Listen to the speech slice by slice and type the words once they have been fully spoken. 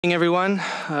Everyone,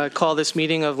 call this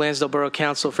meeting of Lansdale Borough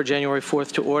Council for January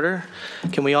 4th to order.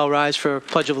 Can we all rise for a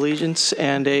Pledge of Allegiance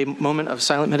and a moment of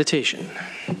silent meditation?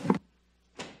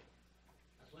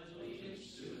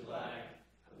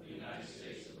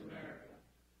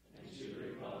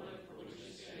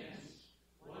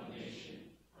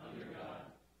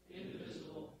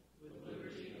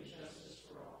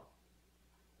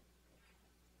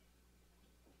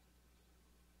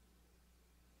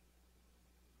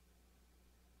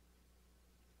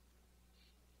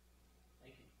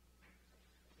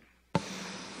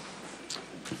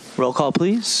 Roll call,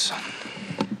 please.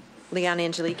 Leon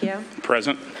Angelichio.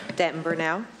 Present. Denton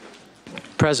Burnell.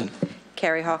 Present.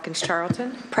 Carrie Hawkins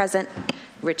Charlton. Present.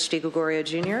 Rich DiGregorio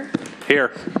Jr.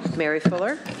 Here. Mary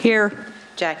Fuller. Here.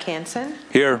 Jack Hansen.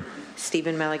 Here.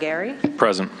 Stephen Meligari.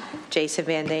 Present. Jason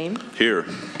Van Dame. Here.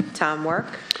 Tom Work.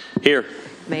 Here.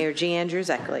 Mayor G. Andrews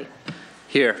Eckley.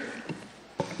 Here.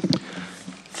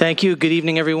 Thank you. Good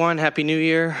evening, everyone. Happy New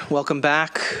Year. Welcome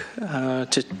back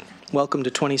Welcome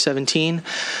to 2017.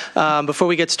 Before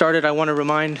we get started, I want to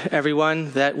remind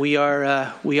everyone that we are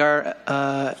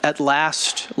at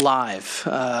last live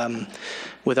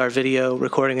with our video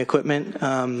recording equipment.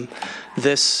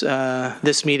 This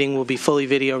meeting will be fully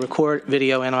video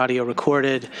and audio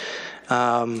recorded.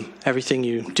 Everything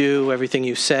you do, everything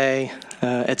you say,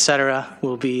 etc.,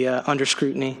 will be under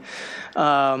scrutiny.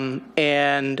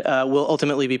 And will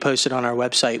ultimately be posted on our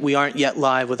website. We aren't yet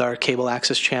live with our cable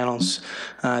access channels.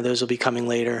 Those will be coming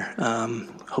later,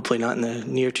 hopefully not in the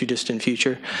near to distant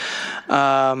future.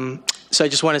 So I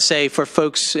just want to say for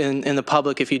folks in the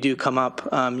public, if you do come up,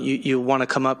 you want to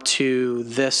come up to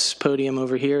this podium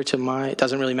over here, it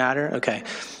doesn't really matter? Okay.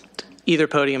 Either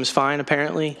podium's fine,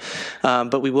 apparently,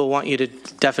 but we will want you to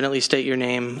definitely state your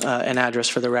name and address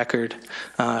for the record.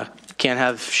 Can't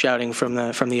have shouting from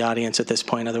the audience at this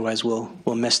point, otherwise we'll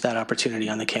miss that opportunity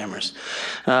on the cameras.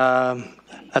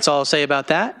 That's all I'll say about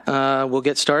that. We'll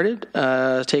get started.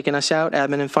 Taking us out,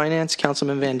 Admin and Finance,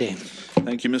 Councilman Van Dame.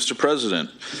 Thank you, Mr.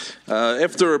 President.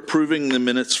 After approving the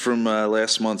minutes from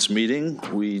last month's meeting,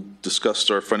 we discussed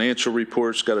our financial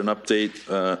reports, got an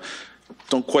update.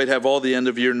 Don't quite have all the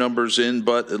end-of-year numbers in,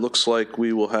 but it looks like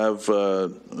we will have a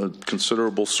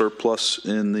considerable surplus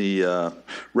in the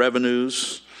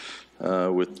revenues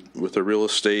with the real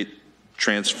estate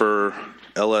transfer,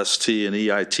 LST, and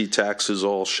EIT taxes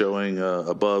all showing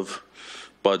above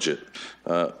budget,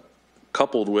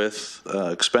 coupled with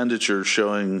expenditures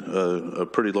showing a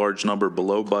pretty large number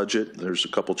below budget. There's a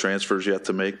couple transfers yet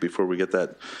to make before we get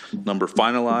that number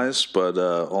finalized, but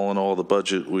all in all, the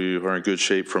budget, we are in good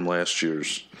shape from last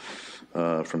year's,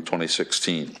 from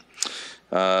 2016.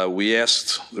 There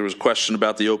was a question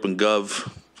about the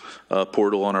OpenGov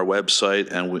portal on our website,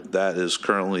 and that is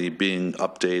currently being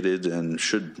updated and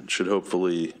should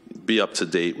hopefully be up to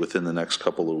date within the next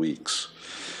couple of weeks.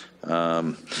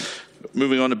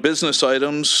 Moving on to business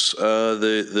items,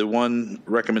 the one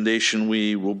recommendation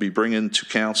we will be bringing to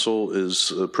council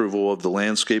is approval of the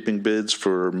landscaping bids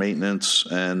for maintenance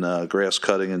and grass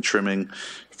cutting and trimming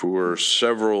for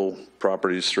several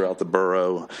properties throughout the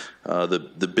borough.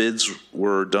 The bids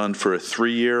were done for a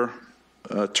 3-year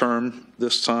term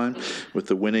this time, with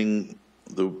the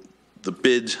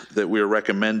bid that we are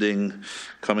recommending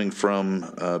coming from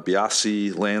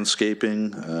Biasi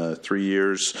Landscaping, 3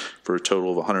 years for a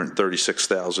total of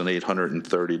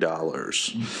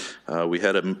 $136,830. We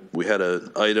had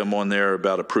an item on there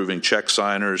about approving check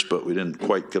signers, but we didn't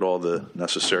quite get all the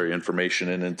necessary information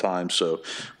in time, so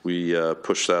we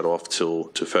pushed that off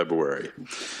to February.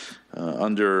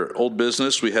 Under old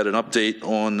business, we had an update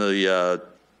on the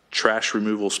trash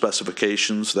removal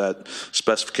specifications. That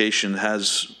specification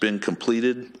has been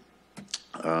completed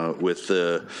with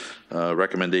the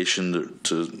recommendation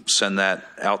to send that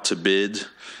out to bid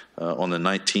on the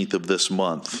 19th of this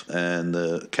month, and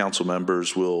the council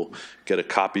members will get a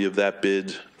copy of that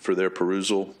bid for their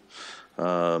perusal.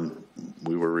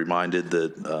 We were reminded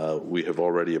that we have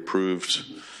already approved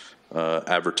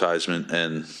advertisement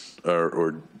and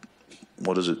or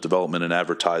what is it, development and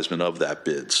advertisement of that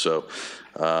bid. So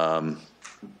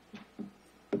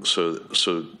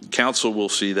council will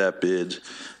see that bid.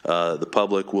 The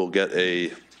public will get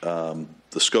the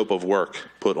scope of work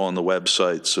put on the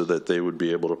website so that they would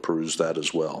be able to peruse that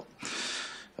as well.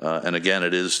 And again,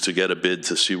 it is to get a bid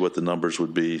to see what the numbers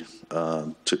would be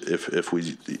if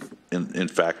we in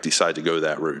fact decide to go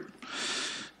that route.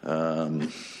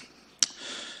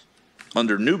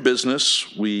 Under new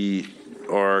business, we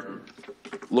are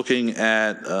looking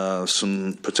at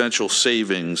some potential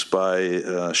savings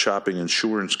by shopping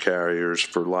insurance carriers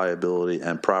for liability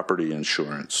and property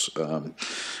insurance.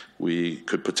 we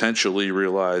could potentially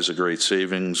realize a great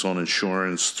savings on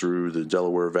insurance through the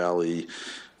Delaware Valley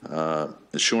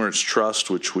Insurance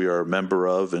Trust, which we are a member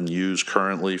of and use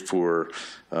currently for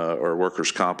our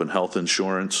workers' comp and health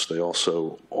insurance. They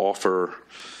also offer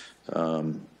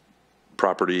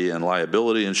property and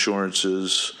liability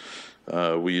insurances.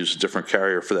 We use a different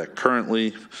carrier for that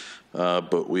currently,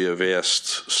 but we have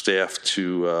asked staff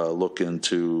to look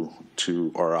into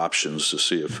our options to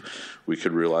see if we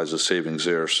could realize the savings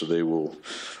there. So they will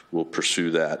pursue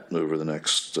that over the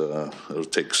next. It'll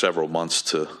take several months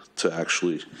to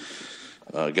actually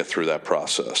get through that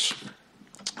process.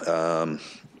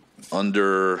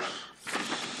 Under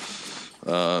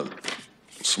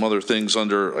some other things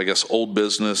under, I guess, old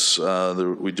business,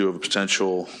 we do have a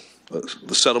potential.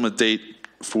 The settlement date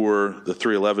for the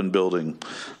 311 building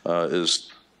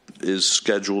is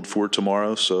scheduled for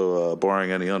tomorrow. So,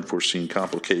 barring any unforeseen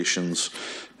complications,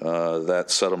 that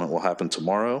settlement will happen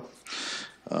tomorrow.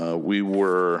 We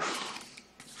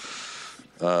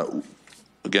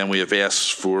have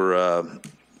asked for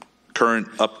current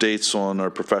updates on our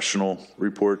professional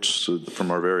reports from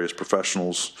our various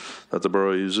professionals that the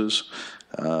borough uses.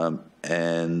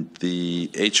 And the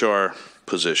HR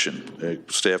position.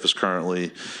 Staff is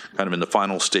currently kind of in the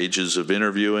final stages of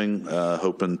interviewing,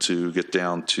 hoping to get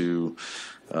down to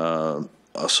a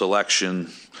selection,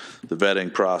 the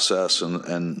vetting process,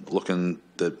 and looking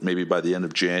that maybe by the end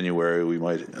of January we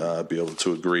might be able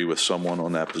to agree with someone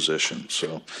on that position.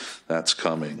 So that's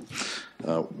coming.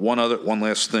 One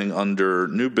last thing under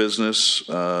new business,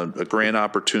 a grant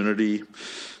opportunity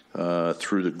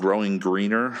through the Growing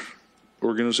Greener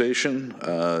organization.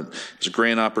 It's a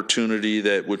grant opportunity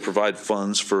that would provide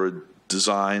funds for a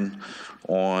design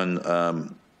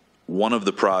on one of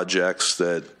the projects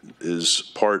that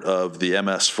is part of the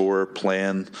MS4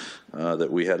 plan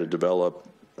that we had to develop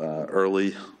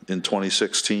early in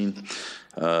 2016.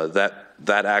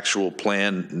 That actual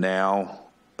plan now,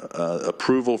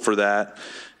 approval for that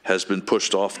has been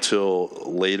pushed off till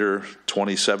later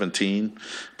 2017,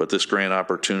 but this grant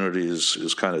opportunity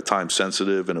is kind of time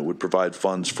sensitive, and it would provide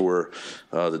funds for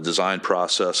the design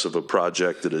process of a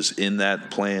project that is in that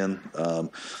plan.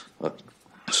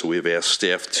 So we have asked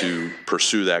staff to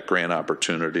pursue that grant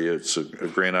opportunity. It's a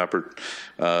grant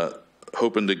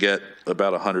hoping to get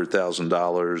about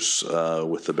 $100,000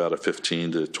 with about a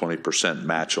 15 to 20%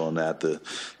 match on that. The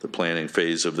planning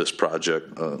phase of this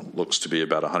project looks to be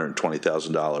about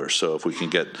 $120,000. So if we can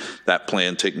get that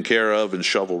plan taken care of and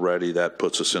shovel ready, that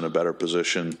puts us in a better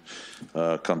position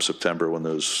come September when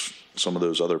some of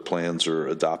those other plans are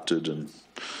adopted. And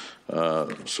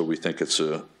so we think it's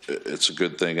a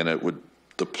good thing, and it would.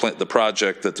 The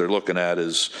project that they're looking at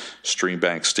is stream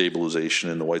bank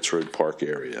stabilization in the Whites Road Park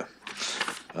area.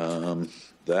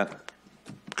 That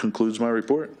concludes my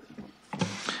report.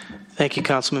 Thank you,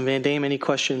 Councilman Van Dam. Any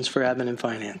questions for Admin and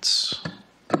Finance?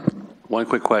 One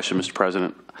quick question, Mr.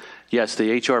 President. Yes,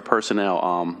 the HR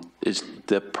personnel,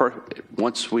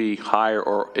 once we hire,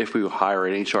 or if we hire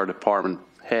an HR department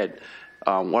head,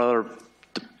 what other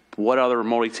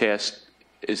multitask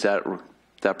is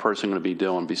that person going to be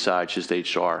doing besides just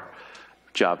HR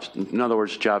jobs? In other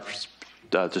words, job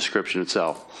description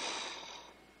itself.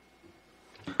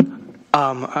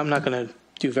 I'm not going to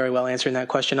do very well answering that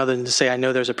question other than to say I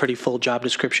know there's a pretty full job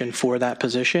description for that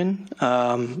position.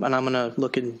 And I'm going to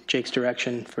look in Jake's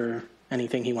direction for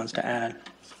anything he wants to add.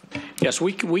 Yes,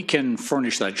 we can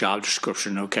furnish that job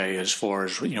description, okay, as far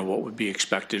as, what would be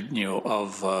expected,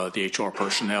 of the HR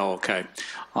personnel, okay.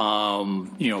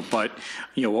 But,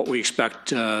 what we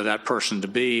expect that person to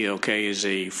be, okay, is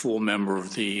a full member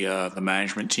of the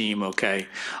management team, okay,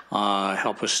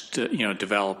 help us to,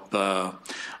 develop the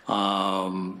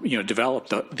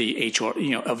HR,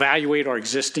 evaluate our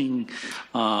existing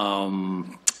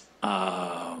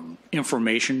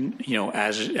information,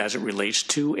 as it relates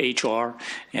to HR,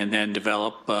 and then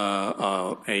develop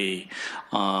a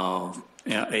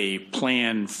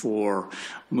plan for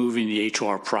moving the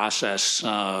HR process,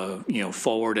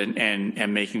 forward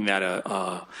and making that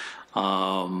a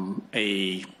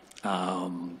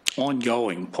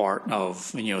ongoing part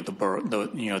of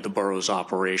the borough's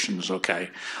operations. Okay,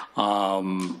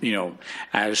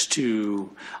 as to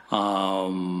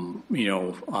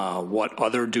what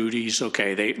other duties.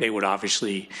 Okay, they would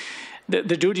obviously.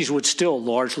 The duties would still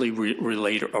largely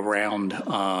relate around,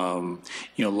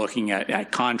 looking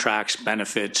at contracts,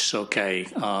 benefits, okay,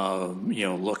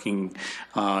 looking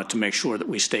to make sure that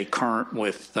we stay current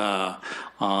with the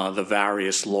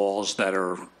various laws that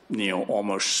are,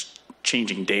 almost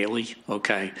changing daily,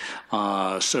 okay,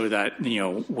 so that,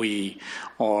 we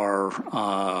are,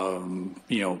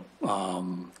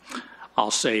 I'll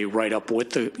say right up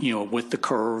with the, with the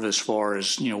curve as far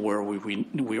as, where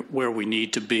we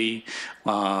need to be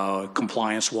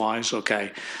compliance wise.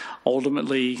 Okay.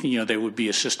 Ultimately, they would be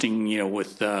assisting,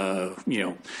 with,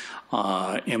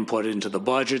 input into the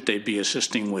budget. They'd be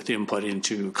assisting with input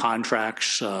into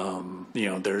contracts.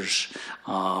 There's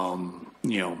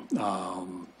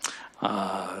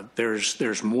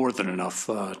more than enough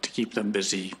to keep them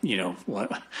busy,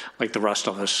 like the rest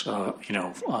of us,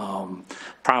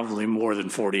 probably more than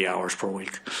 40 hours per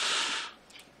week.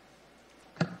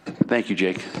 Thank you,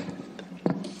 Jake.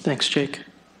 Thanks, Jake.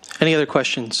 Any other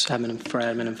questions for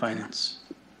admin and finance?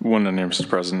 One in here, Mr.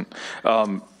 President.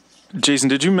 Jason,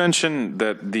 did you mention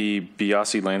that the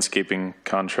Biasi landscaping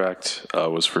contract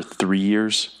was for 3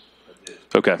 years?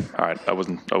 Okay, all right. I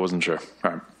wasn't sure.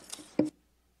 All right.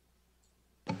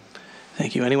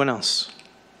 Thank you. Anyone else?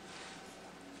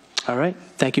 All right.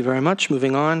 Thank you very much.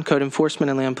 Moving on, Code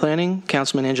Enforcement and Land Planning,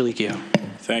 Councilman Angelichio.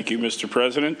 Thank you, Mr.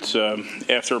 President.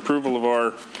 After approval of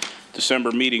our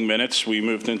December meeting minutes, we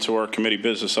moved into our committee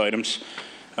business items.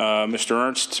 Mr.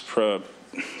 Ernst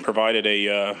provided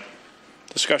a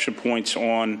discussion points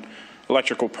on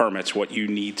electrical permits, what you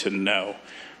need to know,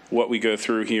 what we go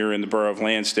through here in the borough of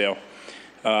Lansdale.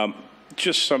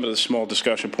 Just some of the small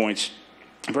discussion points.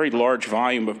 A very large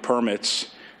volume of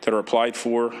permits that are applied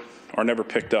for are never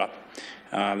picked up.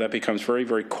 That becomes very,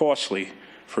 very costly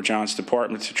for John's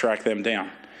department to track them down.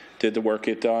 Did the work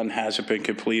get done? Has it been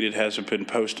completed? Has it been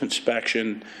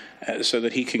post-inspection? So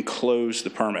that he can close the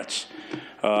permits.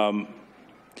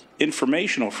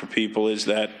 Informational for people is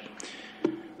that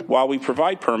while we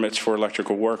provide permits for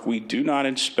electrical work, we do not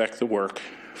inspect the work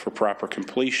for proper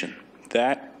completion.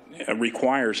 That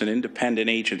requires an independent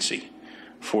agency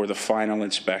for the final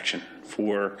inspection,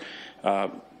 for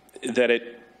that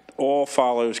it all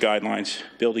follows guidelines,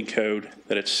 building code,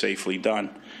 that it's safely done.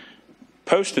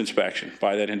 Post-inspection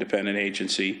by that independent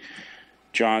agency,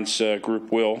 John's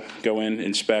group will go in,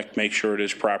 inspect, make sure it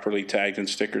is properly tagged and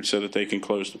stickered so that they can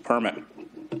close the permit.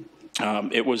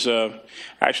 It was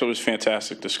actually it was a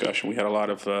fantastic discussion. We had a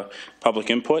lot of public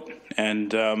input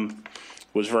and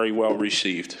was very well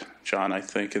received, John, I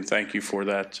think, and thank you for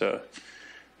that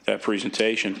that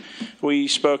presentation. We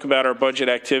spoke about our budget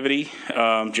activity.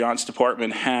 John's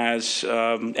department has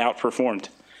outperformed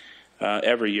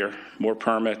every year, more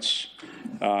permits,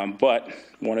 but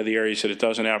one of the areas that it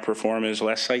doesn't outperform is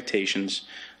less citations,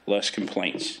 less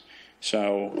complaints.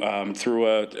 So through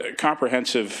a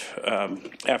comprehensive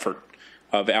effort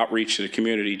of outreach to the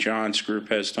community, John's group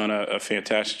has done a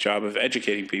fantastic job of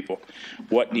educating people.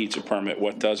 What needs a permit,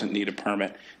 what doesn't need a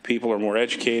permit. People are more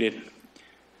educated.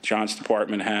 John's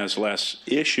department has less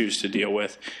issues to deal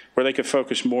with, where they can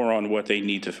focus more on what they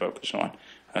need to focus on,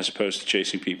 as opposed to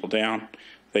chasing people down.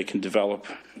 They can develop,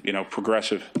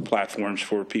 progressive platforms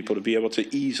for people to be able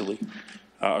to easily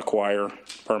acquire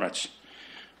permits.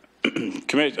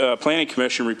 Planning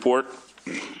Commission report.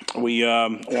 We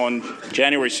on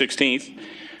January 16th,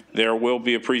 there will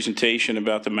be a presentation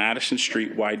about the Madison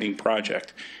Street widening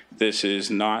project. This is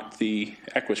not the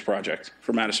Equus project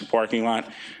for Madison parking lot.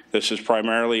 This is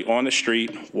primarily on the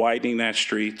street, widening that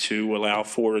street to allow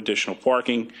for additional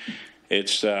parking.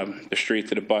 It's the street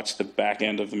that abuts the back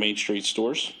end of the Main Street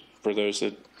stores. For those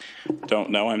that don't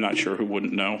know, I'm not sure who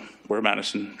wouldn't know where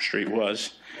Madison Street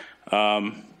was.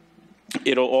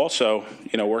 It'll also,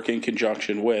 work in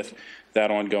conjunction with that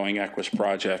ongoing Equus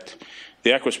project.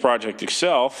 The Equus project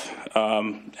itself,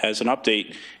 as an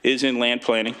update, is in land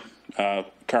planning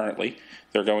currently.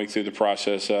 They're going through the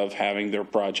process of having their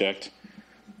project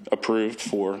approved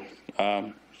for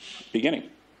beginning,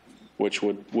 which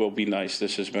will be nice.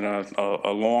 This has been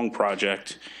a long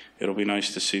project. It'll be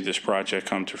nice to see this project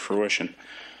come to fruition.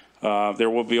 There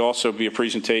will also be a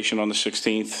presentation on the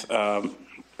 16th,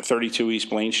 32 East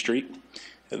Blaine Street.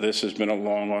 This has been a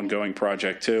long, ongoing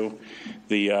project too.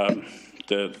 The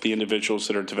individuals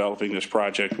that are developing this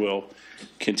project will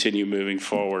continue moving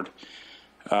forward.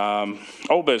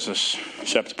 Old business,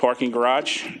 SEPTA parking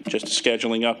garage, just a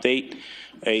scheduling update.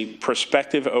 A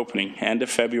prospective opening, end of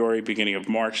February, beginning of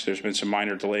March. There's been some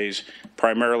minor delays,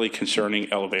 primarily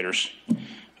concerning elevators.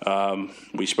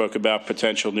 We spoke about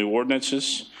potential new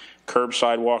ordinances, curb,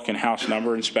 sidewalk, and house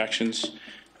number inspections.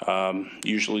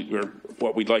 Usually,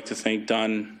 what we'd like to think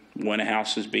done when a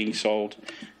house is being sold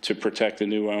to protect the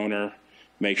new owner,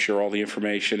 make sure all the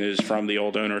information is from the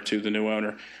old owner to the new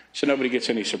owner, so nobody gets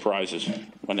any surprises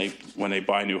when they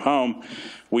buy a new home.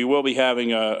 We will be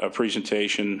having a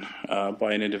presentation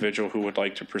by an individual who would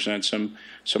like to present some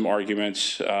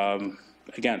arguments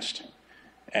against.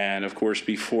 And of course,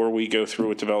 before we go through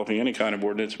with developing any kind of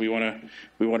ordinance, we want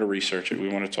to research it. We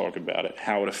want to talk about it,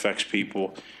 how it affects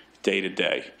people, day to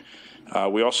day.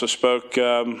 We also spoke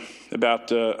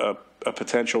about a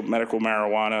potential medical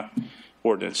marijuana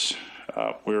ordinance.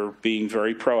 We're being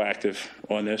very proactive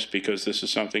on this because this is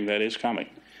something that is coming.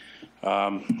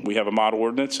 We have a model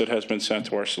ordinance that has been sent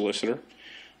to our solicitor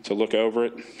to look over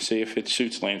it, see if it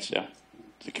suits Lansdale,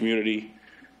 the community,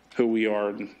 who we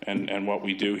are, and what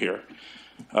we do here.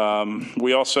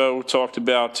 We also talked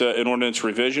about an ordinance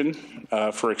revision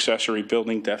for accessory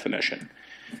building definition.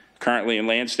 Currently in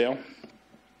Lansdale,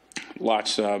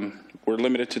 lots, we're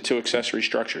limited to 2 accessory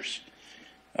structures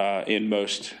in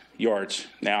most yards.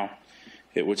 Now,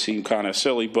 it would seem kind of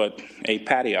silly, but a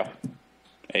patio,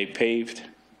 a paved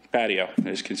patio,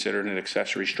 is considered an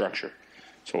accessory structure.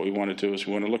 So what we want to do is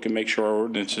we want to look and make sure our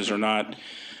ordinances are not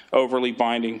overly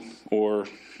binding, or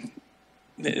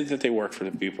that they work for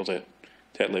the people that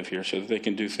live here, so that they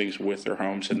can do things with their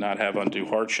homes and not have undue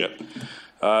hardship.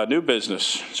 New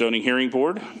business, zoning hearing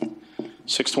board,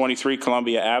 623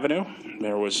 Columbia Avenue.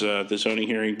 There was the zoning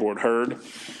hearing board heard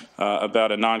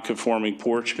about a non-conforming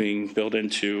porch being built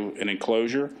into an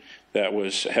enclosure that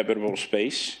was habitable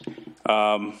space.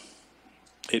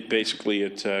 It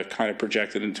kind of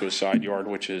projected into a side yard,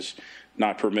 which is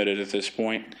not permitted at this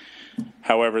point.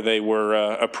 However, they were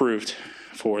approved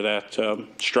for that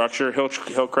structure.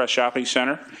 Hillcrest Shopping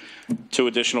Center, 2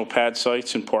 additional pad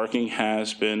sites and parking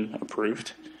has been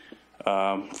approved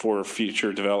for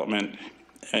future development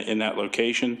in that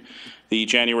location. The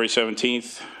January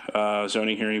 17th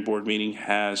zoning hearing board meeting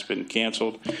has been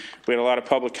canceled. We had a lot of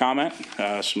public comment,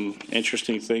 some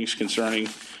interesting things concerning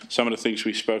some of the things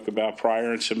we spoke about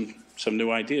prior, and some new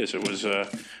ideas. It was a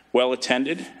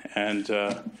well-attended and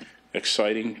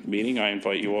exciting meeting. I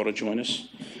invite you all to join us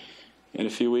in a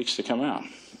few weeks to come out.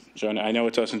 So I know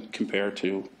it doesn't compare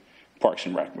to Parks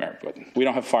and Rec, Mayor, but we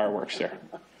don't have fireworks there.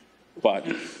 But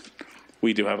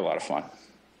we do have a lot of fun.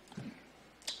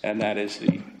 And that is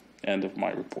the end of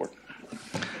my report.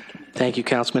 Thank you,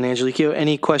 Councilman Angelico.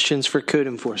 Any questions for code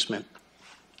enforcement?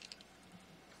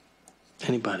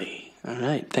 Anybody? All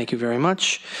right. Thank you very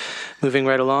much. Moving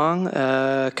right along,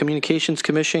 Communications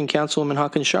Commission, Councilwoman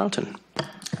Hawkins Charlton.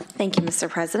 Thank you, Mr.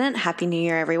 President. Happy New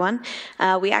Year, everyone.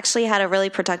 We actually had a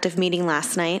really productive meeting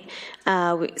last night.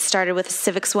 We started with a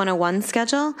Civics 101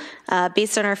 schedule.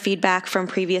 Based on our feedback from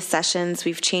previous sessions,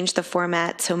 we've changed the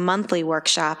format to a monthly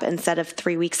workshop instead of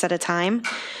 3 weeks at a time.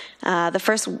 The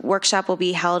first workshop will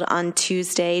be held on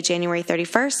Tuesday, January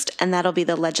 31st, and that'll be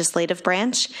the legislative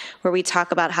branch, where we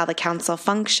talk about how the council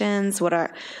functions, what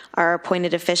our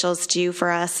appointed officials do for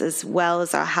us, as well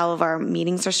as how our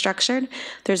meetings are structured.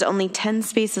 There's only 10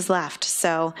 spaces left,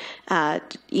 so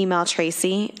email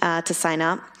Tracy to sign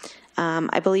up.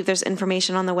 I believe there's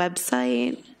information on the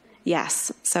website.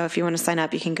 Yes, so if you want to sign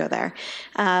up, you can go there.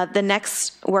 The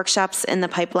next workshops in the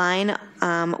pipeline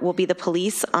will be the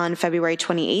police on February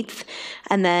 28th,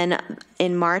 and then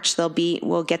in March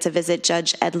we'll get to visit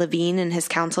Judge Ed Levine in his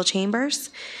council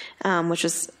chambers, which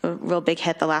was a real big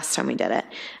hit the last time we did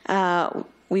it.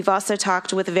 We've also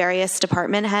talked with various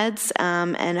department heads,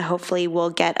 and hopefully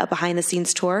we'll get a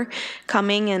behind-the-scenes tour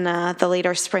coming in the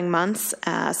later spring months,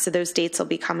 so those dates will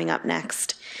be coming up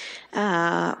next.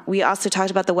 We also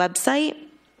talked about the website.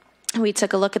 We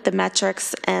took a look at the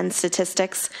metrics and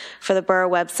statistics for the borough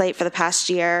website for the past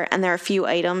year, and there are a few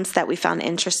items that we found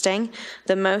interesting.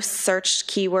 The most searched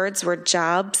keywords were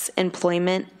jobs,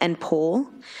 employment, and poll.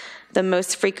 The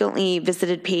most frequently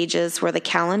visited pages were the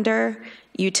calendar,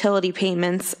 utility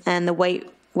payments, and the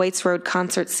Whites Road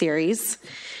concert series.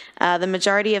 The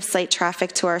majority of site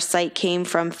traffic to our site came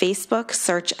from Facebook,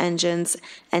 search engines,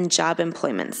 and job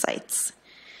employment sites.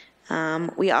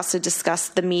 We also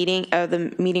discussed the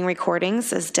meeting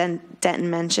recordings, as Denton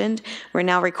mentioned. We're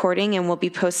now recording and we'll be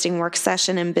posting work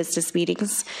session and business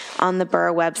meetings on the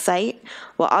borough website.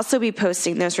 We'll also be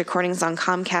posting those recordings on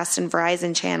Comcast and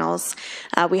Verizon channels.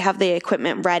 We have the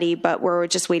equipment ready, but we're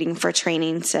just waiting for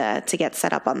training to get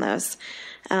set up on those.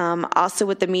 Also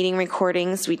with the meeting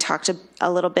recordings, we talked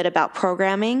a little bit about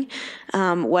programming,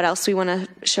 what else we want to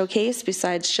showcase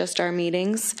besides just our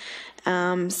meetings.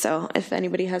 So if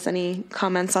anybody has any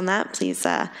comments on that, please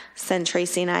send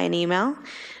Tracy and I an email.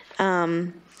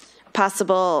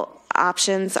 Possible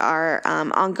options are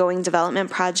ongoing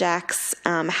development projects,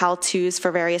 how-tos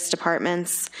for various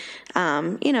departments,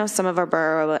 some of our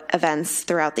borough events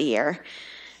throughout the year.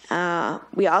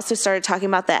 We also started talking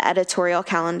about the editorial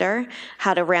calendar,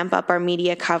 how to ramp up our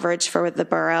media coverage for the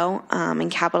borough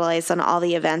and capitalize on all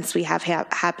the events we have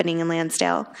happening in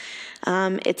Lansdale.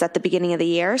 It's at the beginning of the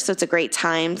year, so it's a great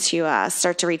time to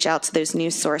start to reach out to those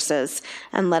news sources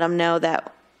and let them know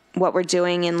that what we're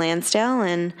doing in Lansdale,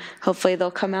 and hopefully they'll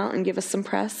come out and give us some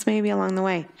press maybe along the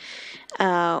way.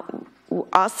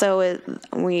 Also,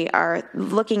 we are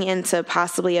looking into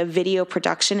possibly a video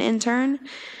production intern.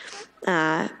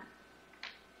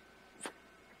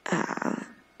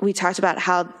 We talked about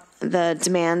how the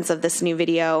demands of this new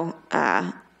video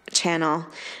channel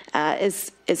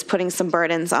is putting some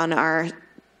burdens on our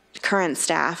current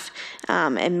staff,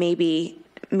 and maybe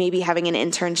having an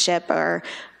internship or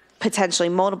potentially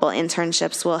multiple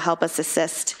internships will help us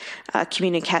assist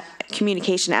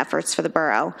communication efforts for the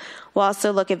borough. We'll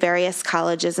also look at various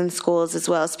colleges and schools as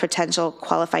well as potential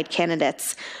qualified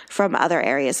candidates from other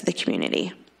areas of the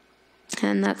community.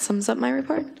 And that sums up my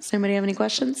report. Does anybody have any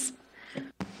questions?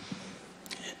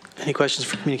 Any questions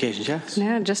for communications? Yes.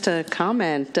 Yeah, just a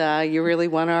comment. You really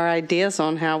want our ideas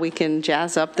on how we can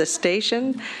jazz up the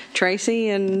station, Tracy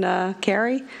and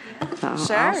Carrie?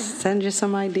 Sure. I'll send you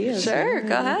some ideas. Sure,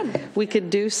 go ahead. We could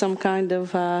do some kind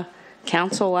of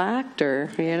council act, or,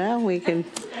 we can,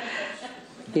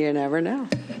 you never know.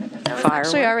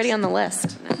 Actually already on the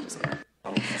list.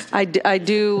 I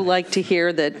do like to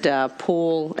hear that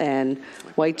Poole and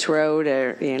White's Road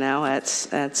are,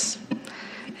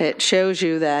 it shows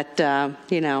you that,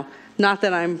 not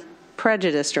that I'm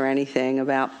prejudiced or anything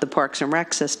about the Parks and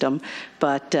Rec system,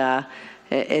 but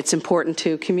it's important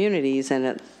to communities,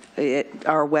 and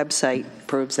our website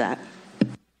proves that.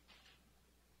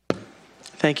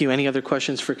 Thank you. Any other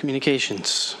questions for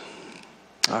communications?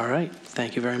 All right.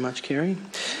 Thank you very much, Carrie.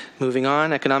 Moving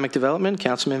on, economic development,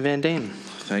 Councilman Van Dam.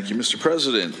 Thank you, Mr.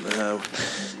 President.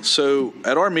 So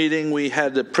at our meeting, we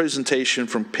had a presentation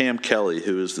from Pam Kelly,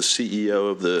 who is the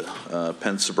CEO of the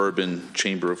Penn Suburban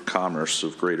Chamber of Commerce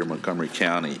of Greater Montgomery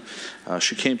County.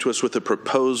 She came to us with a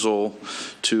proposal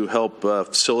to help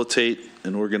facilitate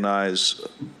and organize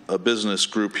a business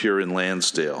group here in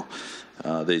Lansdale.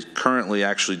 They currently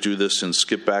actually do this in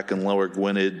Skippack and Lower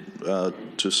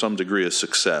Gwynedd to some degree of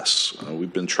success.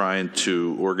 We've been trying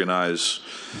to organize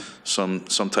some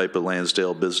type of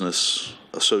Lansdale business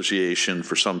association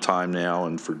for some time now,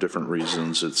 and for different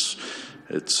reasons,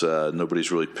 it's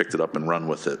nobody's really picked it up and run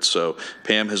with it. So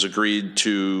Pam has agreed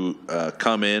to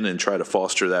come in and try to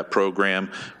foster that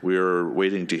program. We're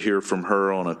waiting to hear from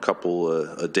her on a couple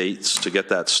of dates to get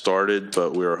that started,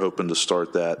 but we are hoping to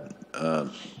start that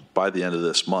by the end of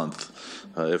this month,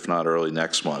 if not early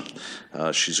next month.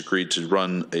 She's agreed to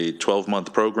run a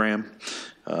 12-month program.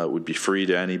 It would be free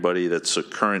to anybody that's a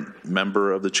current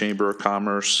member of the Chamber of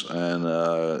Commerce, and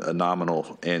a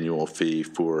nominal annual fee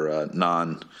for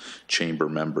non-chamber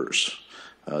members.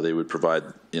 They would provide,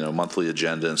 monthly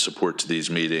agenda and support to these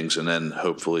meetings, and then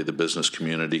hopefully the business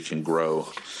community can grow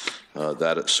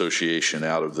that association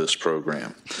out of this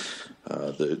program.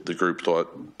 The group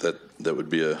thought that would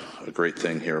be a great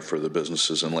thing here for the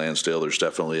businesses in Lansdale. There's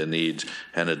definitely a need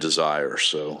and a desire,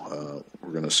 so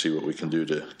we're going to see what we can do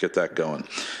to get that going.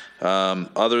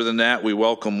 Other than that, we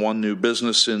welcome one new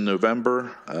business in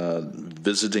November,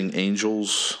 Visiting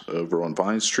Angels over on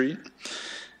Vine Street.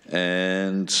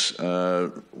 And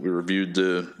we reviewed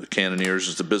the Cannoneers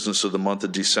as the business of the month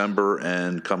of December,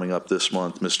 and coming up this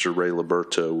month, Mr. Ray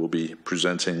Liberto will be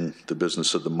presenting the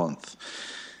business of the month.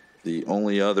 The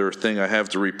only other thing I have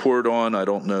to report on, I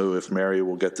don't know if Mary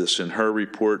will get this in her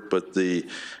report, but the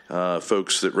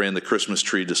folks that ran the Christmas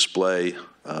tree display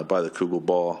by the Kugel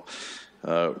Ball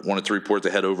wanted to report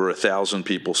they had over 1,000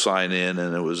 people sign in,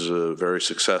 and it was very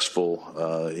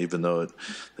successful. Even though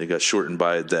they got shortened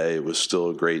by a day, it was still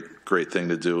a great thing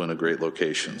to do in a great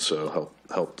location. So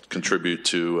helped contribute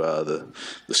to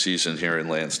the season here in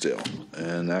Lansdale.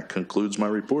 And that concludes my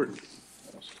report.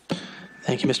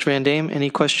 Thank you, Mr. Van Dam.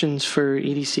 Any questions for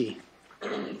EDC?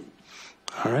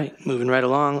 All right, moving right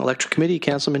along. Electric Committee,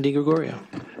 Councilman DiGregorio.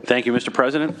 Thank you, Mr.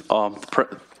 President.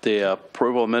 The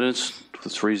approval of minutes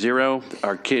 3-0.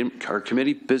 Our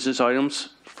committee business items.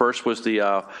 First was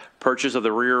the purchase of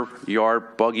the rear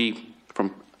yard buggy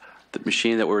from the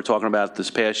machine that we were talking about this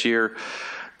past year.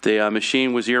 The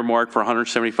machine was earmarked for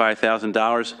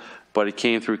 $175,000, but it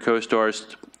came through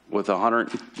CoStarz with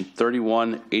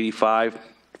 $131,85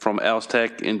 from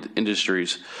Alstech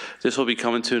Industries. This will be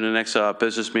coming to the next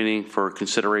business meeting for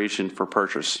consideration for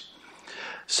purchase.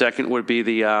 Second would be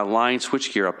the line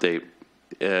switchgear update.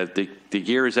 The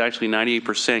gear is actually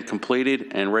 98%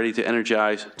 completed and ready to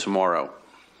energize tomorrow.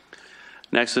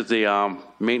 Next is the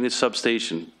maintenance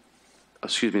substation.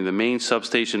 The main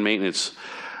substation maintenance.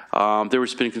 There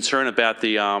has been concern about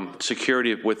the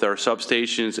security with our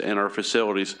substations and our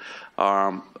facilities.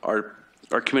 Our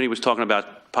committee was talking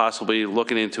about possibly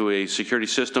looking into a security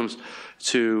systems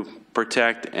to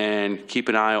protect and keep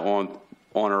an eye on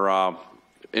our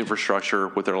infrastructure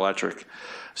with our electric.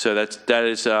 So that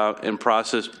is in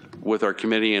process with our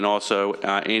committee, and also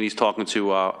Andy's talking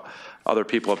to other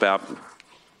people about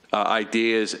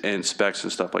ideas and specs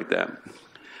and stuff like that.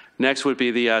 Next would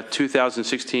be the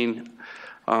 2016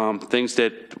 things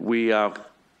that we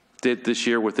did this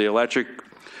year with the electric.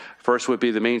 First would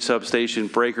be the main substation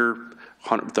breaker,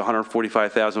 the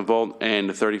 145,000 volt and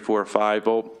the 34.5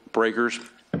 volt breakers.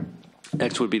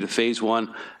 Next would be the phase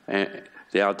 1, the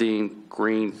Aldine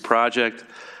Green project.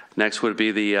 Next would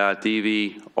be the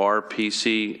DV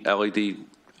RPC LED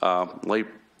light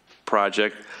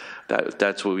project.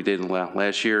 That's what we did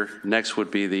last year. Next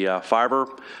would be the fiber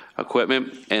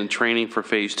equipment and training for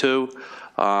phase 2.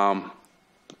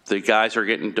 The guys are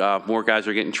getting, more guys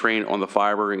are getting trained on the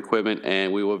fiber equipment,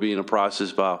 and we will be in the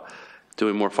process of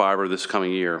doing more fiber this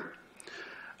coming year.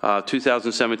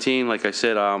 2017, like I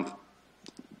said,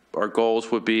 our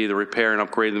goals would be to repair and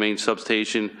upgrade the main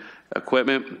substation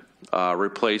equipment,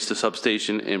 replace the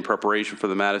substation in preparation for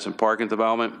the Madison parking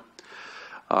development.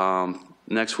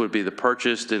 Next would be the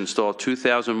purchase to install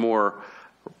 2,000 more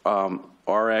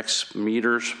RX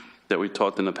meters that we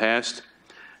talked in the past.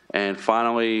 And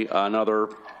finally,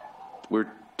 we're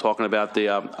talking about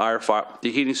the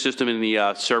heating system in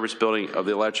the service building of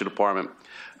the electric department,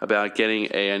 about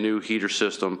getting a new heater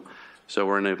system. So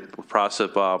we're in the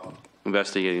process of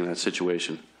investigating that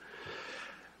situation.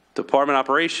 Department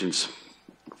operations.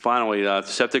 Finally, the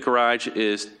septic garage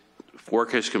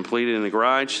work is completed in the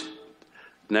garage.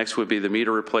 Next would be the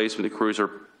meter replacement. The crews are,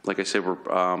 like I said,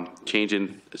 we're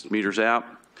changing meters out.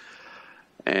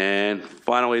 And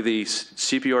finally, the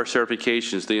CPR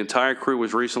certifications. The entire crew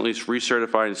was recently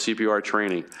recertified in CPR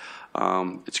training.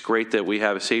 It's great that we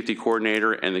have a safety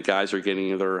coordinator and the guys are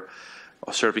getting their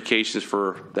certifications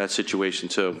for that situation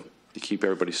too, to keep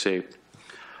everybody safe.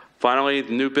 Finally,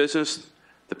 the new business.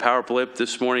 The power blip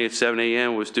this morning at 7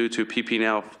 a.m. was due to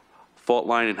PP&L fault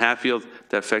line in Hatfield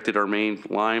that affected our main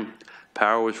line.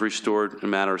 Power was restored in a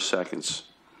matter of seconds.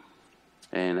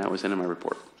 And that was the end of my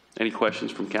report. Any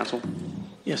questions from council?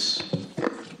 Yes.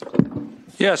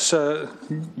 Yes,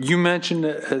 you mentioned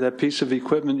that piece of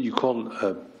equipment you called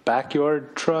a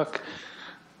backyard truck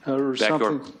or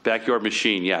something? Backyard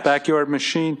machine, yes. Backyard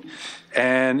machine.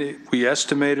 And we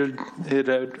estimated it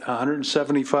at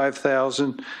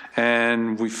 $175,000,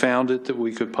 and we found it that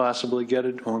we could possibly get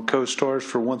it on CoStars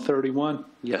for $131.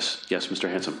 Yes, Mr.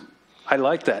 Hanson. I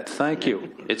like that. Thank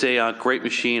you. It's a great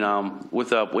machine. We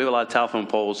have a lot of telephone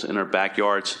poles in our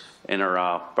backyards in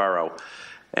our borough,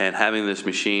 and having this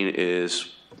machine is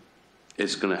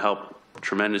going to help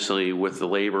tremendously with the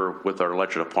labor with our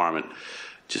electric department.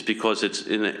 Just because it's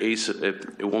in an ACE,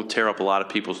 it won't tear up a lot of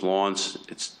people's lawns.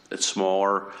 It's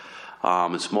smaller.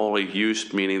 It's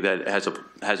multi-use, meaning that it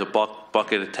has a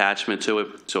bucket attachment to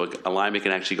it, so a lineman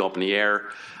can actually go up in the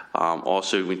air.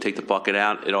 Also, when you take the bucket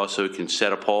out, it also can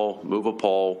set a pole, move a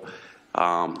pole.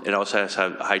 It also has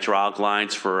hydraulic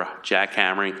lines for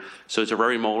jackhammering. So it's a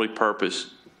very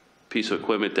multi-purpose piece of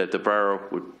equipment that the borough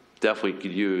would definitely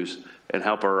could use and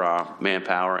help our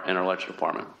manpower and our electric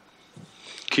department.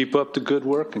 Keep up the good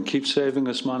work and keep saving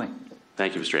us money.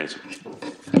 Thank you, Mr. Hanson.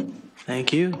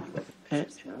 Thank you.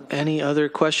 Any other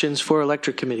questions for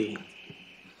Electric Committee?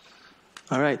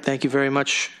 All right. Thank you very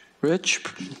much, Rich.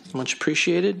 Much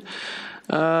appreciated.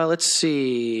 Let's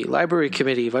see. Library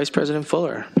Committee, Vice President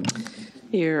Fuller.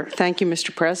 Thank you,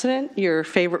 Mr. President. Your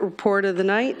favorite report of the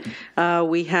night.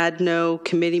 We had no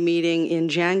committee meeting in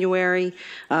January.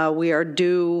 We are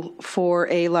due for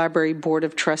a Library Board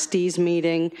of Trustees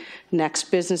meeting,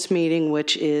 next business meeting,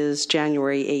 which is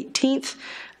January 18th,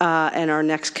 and our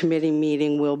next committee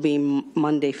meeting will be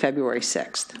Monday, February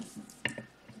 6th.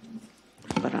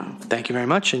 Thank you very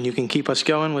much, and you can keep us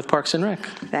going with Parks and Rec.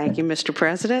 Thank you, Mr.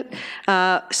 President.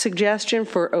 Suggestion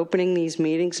for opening these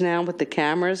meetings now with the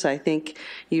cameras. I think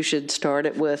you should start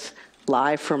it with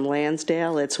live from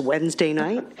Lansdale. It's Wednesday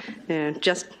night, and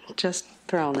just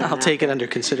throwing that I'll out take there. it under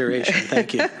consideration.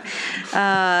 Thank you.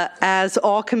 As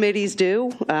all committees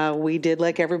do, we did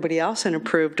like everybody else and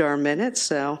approved our minutes,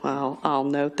 so I'll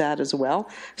note that as well,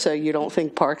 so you don't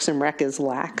think Parks and Rec is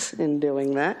lax in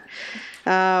doing that.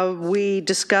 We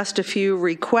discussed a few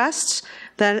requests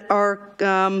that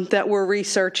we're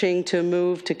researching to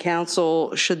move to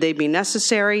council should they be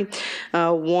necessary.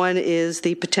 One is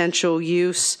the potential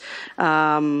use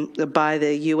by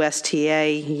the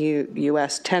USTA,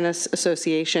 U.S. Tennis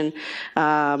Association,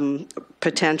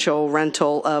 potential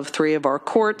rental of 3 of our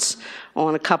courts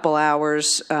on a couple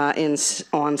hours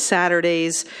on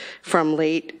Saturdays from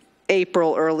late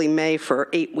April, early May for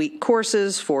 8-week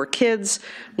courses for kids.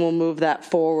 We'll move that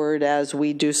forward as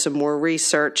we do some more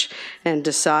research and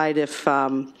decide if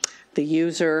the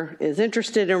user is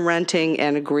interested in renting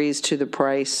and agrees to the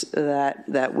price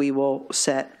that we will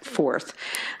set forth.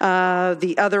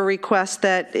 The other request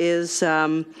that is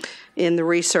in the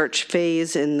research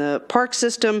phase in the park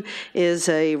system is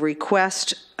a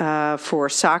request for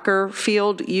soccer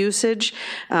field usage,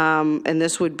 and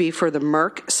this would be for the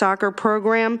Merck soccer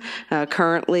program.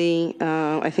 Currently,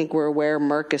 I think we're aware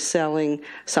Merck is selling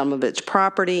some of its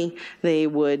property. They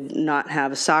would not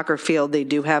have a soccer field. They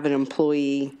do have an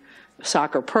employee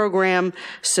soccer program,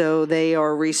 so they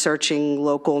are researching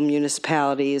local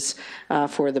municipalities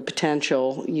for the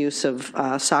potential use of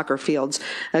soccer fields.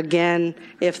 Again,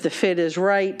 if the fit is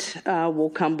right, we'll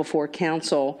come before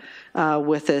council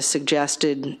with a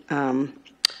suggested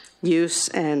use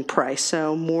and price.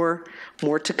 So more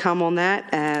to come on that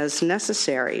as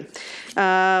necessary.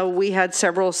 We had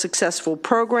several successful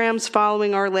programs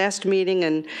following our last meeting,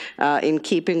 and in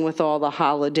keeping with all the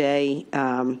holiday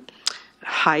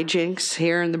hijinks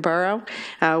here in the borough.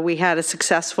 We had a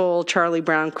successful Charlie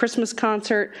Brown Christmas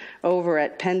concert over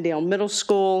at Penndale Middle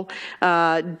School.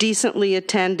 Decently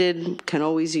attended, can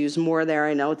always use more there.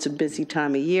 I know it's a busy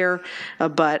time of year,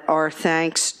 but our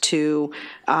thanks to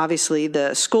obviously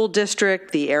the school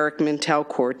district, the Eric Mintel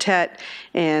Quartet,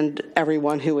 and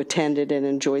everyone who attended and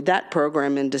enjoyed that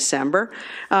program in December.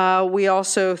 We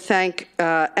also thank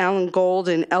Alan Gold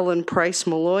and Ellen Price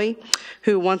Malloy,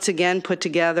 who once again put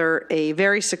together a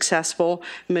very successful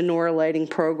menorah lighting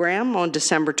program on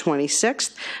December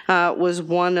 26th. It was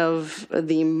one of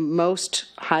the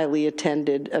most highly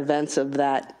attended events of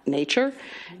that nature.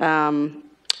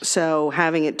 So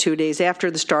having it 2 days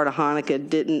after the start of Hanukkah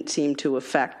didn't seem to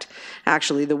affect.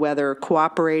 Actually, the weather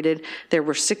cooperated. There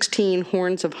were 16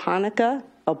 horns of Hanukkah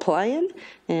a-playing,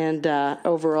 and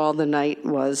overall the night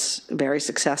was very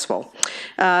successful.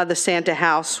 The Santa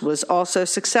House was also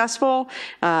successful.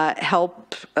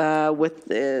 Help with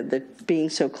the being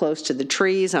so close to the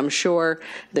trees. I'm sure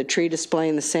the tree display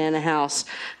in the Santa House,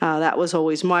 that was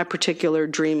always my particular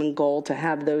dream and goal, to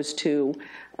have those two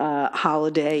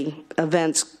holiday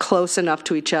events close enough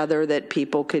to each other that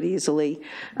people could easily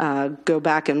go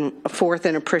back and forth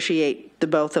and appreciate the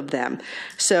both of them.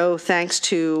 So thanks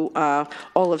to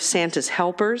all of Santa's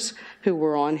helpers who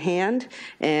were on hand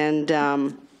and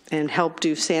helped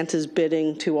do Santa's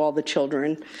bidding to all the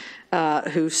children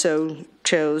who so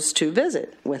chose to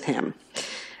visit with him.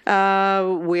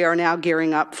 We are now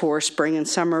gearing up for spring and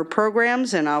summer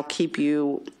programs, and I'll keep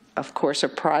you, of course,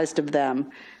 apprised of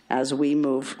them as we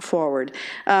move forward.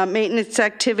 Maintenance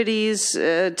activities,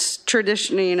 it's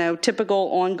traditionally, typical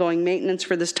ongoing maintenance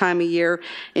for this time of year.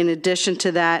 In addition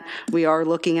to that, we are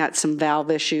looking at some valve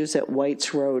issues at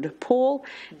White's Road Pool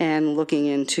and looking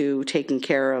into taking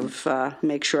care of,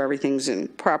 make sure everything's in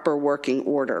proper working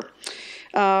order.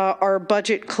 Our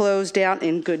budget closed out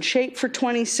in good shape for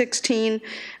 2016.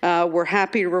 We're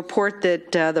happy to report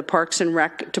that the Parks and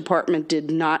Rec Department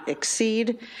did not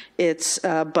exceed its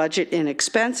budget in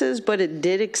expenses, but it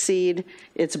did exceed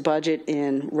its budget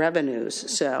in revenues.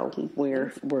 So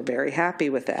we're very happy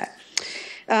with that.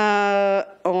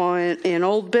 In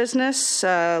old business,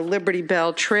 Liberty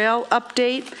Bell Trail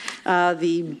update.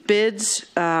 The bids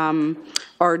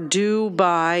are due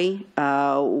by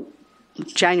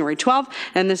January 12th,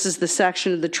 and this is the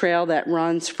section of the trail that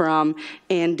runs from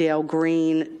Andale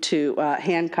Green to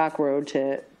Hancock Road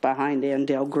to behind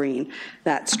Andale Green,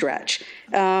 that stretch.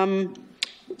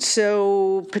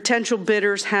 So potential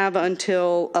bidders have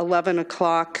until 11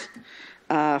 o'clock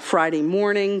Friday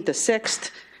morning, the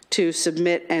 6th, to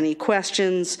submit any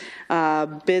questions.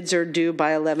 Bids are due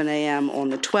by 11 a.m. on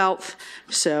the 12th,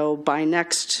 so by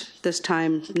this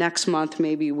time next month,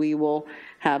 maybe we will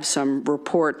have some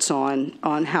reports on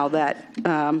how that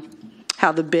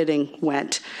how the bidding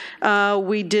went.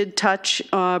 We did touch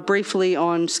briefly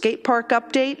on skate park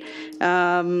update.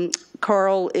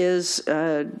 Carl is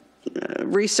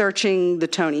researching the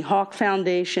Tony Hawk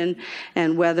Foundation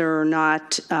and whether or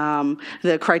not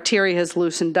the criteria has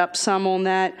loosened up some on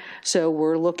that. So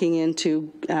we're looking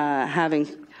into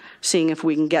seeing if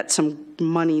we can get some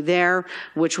money there,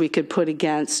 which we could put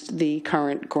against the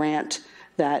current grant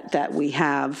that we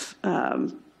have.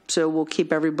 So we'll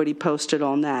keep everybody posted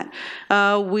on that.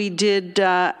 We did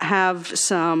have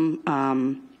some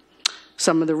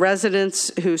of the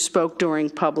residents who spoke during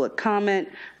public comment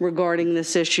regarding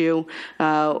this issue.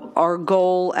 Our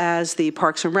goal as the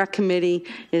Parks and Rec Committee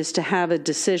is to have a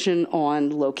decision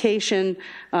on location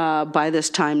by this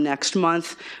time next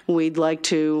month. We'd like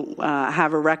to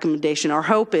have a recommendation. Our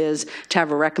hope is to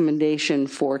have a recommendation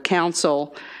for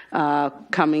council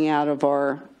coming out of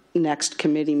our next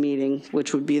committee meeting,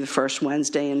 which would be the first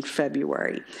Wednesday in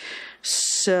February.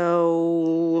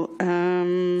 So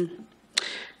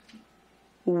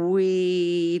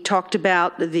We talked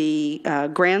about the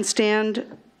grandstand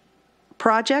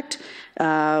project.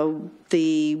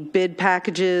 The bid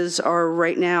packages are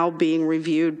right now being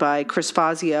reviewed by Chris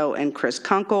Fazio and Chris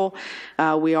Kunkel.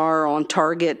 We are on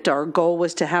target. Our goal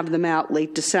was to have them out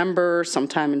late December,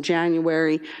 sometime in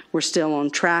January. We're still on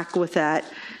track with that.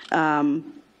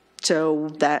 So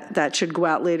that should go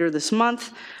out later this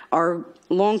month. Our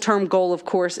long-term goal, of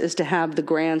course, is to have the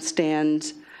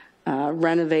grandstands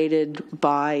renovated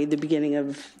by the beginning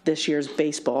of this year's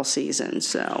baseball season.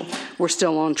 So we're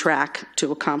still on track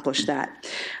to accomplish that.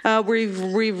 We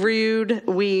reviewed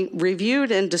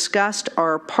and discussed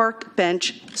our park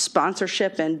bench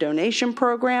sponsorship and donation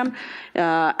program.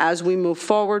 As we move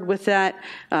forward with that,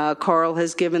 Carl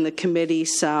has given the committee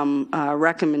some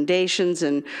recommendations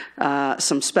and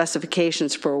some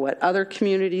specifications for what other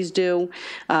communities do.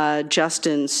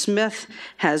 Justin Smith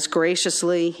has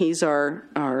graciously, he's our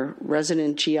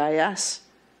resident GIS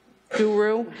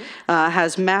guru,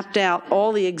 has mapped out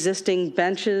all the existing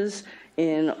benches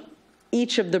in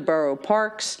each of the borough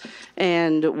parks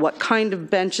and what kind of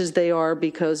benches they are,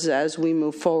 because as we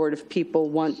move forward, if people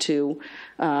want to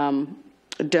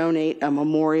donate a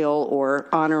memorial or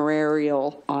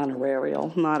honorarial,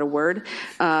 not a word,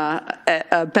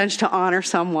 a bench to honor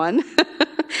someone,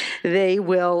 they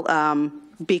will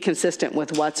be consistent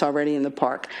with what's already in the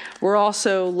park. We're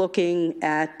also looking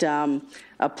at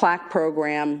a plaque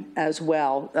program as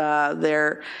well.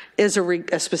 There is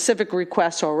a specific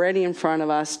request already in front of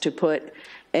us to put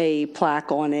a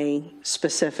plaque on a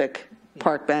specific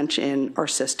park bench in our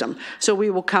system. So we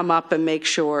will come up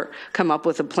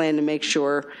with a plan to make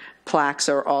sure plaques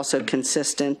are also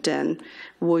consistent, and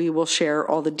we will share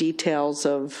all the details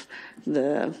of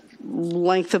the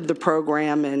length of the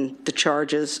program and the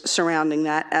charges surrounding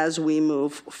that as we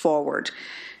move forward.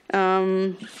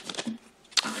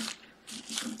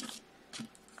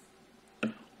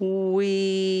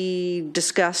 We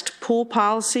discussed pool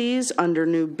policies under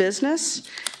new business.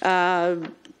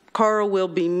 Carl will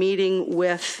be meeting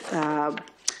with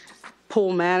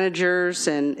pool managers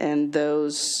and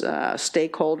those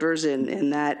stakeholders in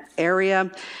that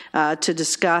area to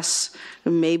discuss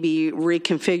maybe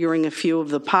reconfiguring a few of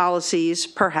the policies,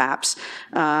 perhaps,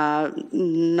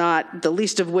 not the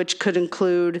least of which could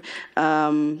include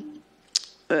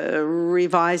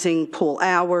revising pool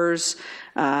hours,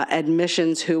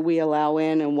 admissions, who we allow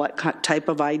in and what type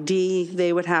of ID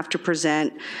they would have to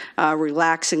present,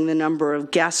 relaxing the number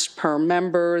of guests per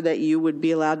member that you would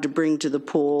be allowed to bring to the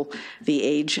pool, the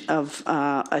age of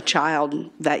a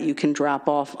child that you can drop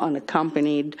off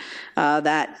unaccompanied.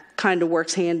 That kind of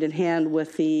works hand in hand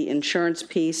with the insurance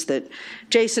piece that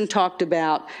Jason talked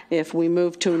about. If we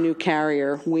move to a new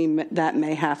carrier, that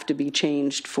may have to be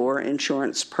changed for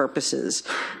insurance purposes.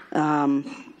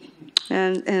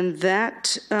 And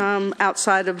that,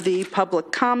 outside of the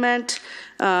public comment,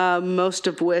 most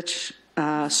of which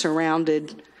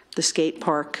surrounded the skate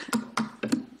park,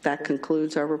 that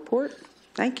concludes our report.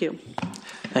 Thank you.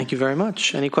 Thank you very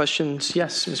much. Any questions?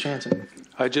 Yes, Mr. Hanson.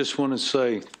 I just want to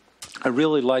say, I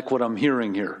really like what I'm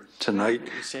hearing here tonight.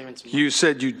 You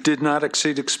said you did not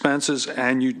exceed expenses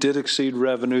and you did exceed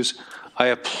revenues. I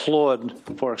applaud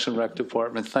the Parks and Rec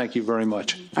Department. Thank you very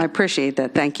much. I appreciate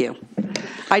that. Thank you.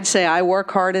 I'd say I work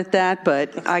hard at that,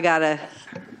 but I got to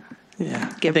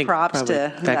give props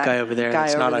to that guy over there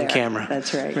that's not on camera.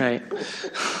 That's right. Right.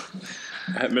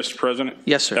 Mr. President?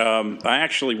 Yes, sir. I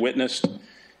actually witnessed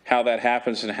how that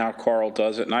happens and how Carl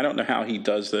does it, and I don't know how he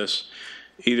does this,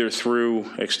 either through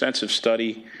extensive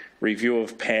study, review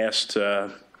of past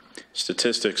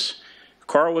statistics.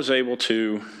 Carl was able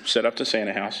to set up the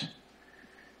Santa House,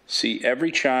 see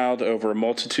every child over a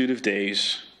multitude of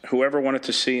days, whoever wanted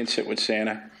to see and sit with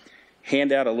Santa,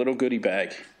 hand out a little goodie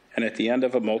bag, and at the end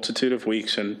of a multitude of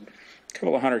weeks and a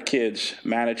couple of hundred kids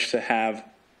managed to have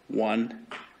one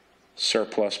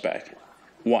surplus bag.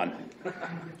 One.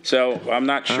 So I'm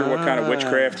not sure what kind of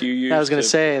witchcraft you use. I was going to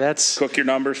say, that's cook your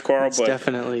numbers, Carl, but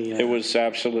definitely, it was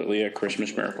absolutely a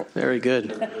Christmas miracle. Very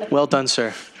good. Well done,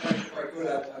 sir.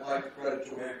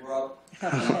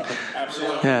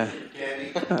 Yeah.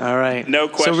 All right. No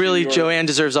question. So really, Joanne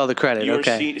deserves all the credit.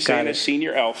 Okay. Santa's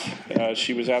senior elf.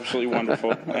 She was absolutely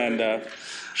wonderful, and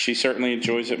she certainly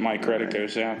enjoys it. My credit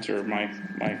goes out to her. My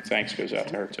thanks goes out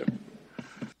to her too.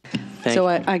 So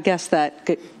I guess that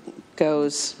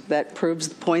proves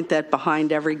the point that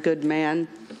behind every good man.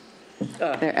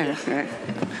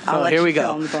 Here we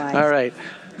go. All right.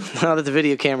 Now that the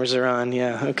video cameras are on,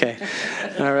 yeah, okay.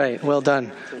 All right, well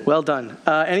done. Well done.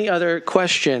 Any other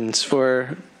questions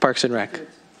for Parks and Rec?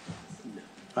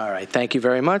 All right, thank you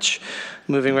very much.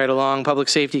 Moving right along, Public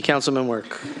Safety, Councilman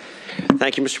Work.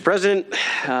 Thank you, Mr. President.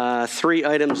 3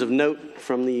 items of note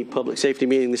from the public safety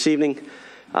meeting this evening.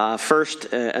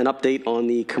 First, an update on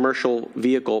the commercial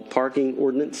vehicle parking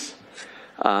ordinance.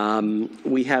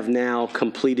 We have now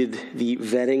completed the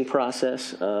vetting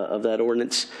process of that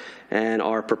ordinance and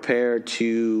are prepared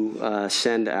to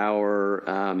send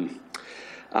our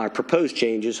proposed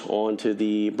changes on to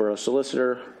the borough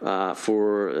solicitor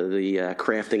for the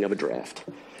crafting of a draft.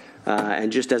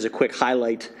 And just as a quick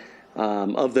highlight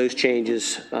of those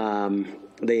changes,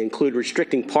 they include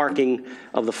restricting parking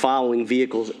of the following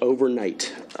vehicles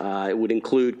overnight. It would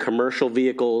include commercial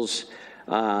vehicles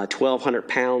 1,200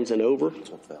 pounds and over.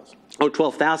 12,000. Oh,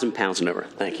 12,000 pounds and over.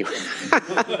 Thank you.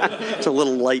 It's a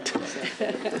little light.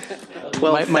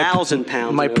 12,000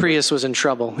 pounds. My Prius was in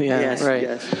trouble. Yeah, yes, right.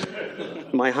 Yes.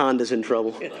 My Honda's in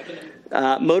trouble.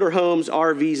 Motorhomes,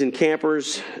 RVs, and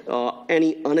campers,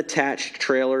 any unattached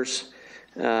trailers,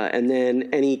 and then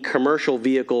any commercial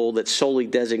vehicle that's solely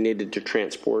designated to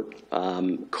transport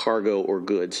cargo or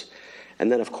goods.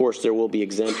 And then, of course, there will be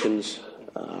exemptions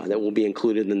that will be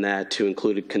included in that, to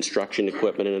include construction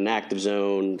equipment in an active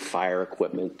zone, fire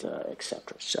equipment, et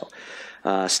cetera. So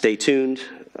stay tuned.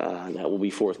 That will be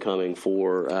forthcoming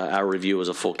for our review as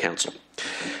a full council.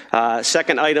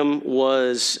 Second item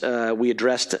was we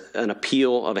addressed an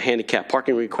appeal of a handicap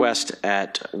parking request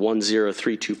at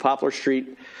 1032 Poplar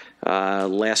Street.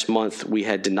 Last month, we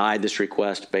had denied this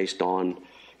request based on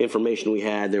information we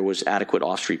had. There was adequate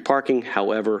off-street parking.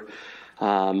 However,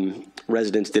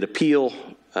 residents did appeal.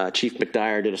 Chief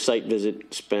McDyer did a site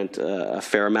visit, spent a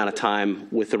fair amount of time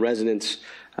with the residents,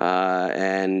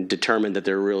 and determined that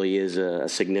there really is a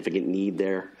significant need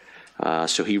there.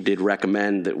 So he did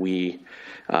recommend that we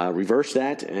reverse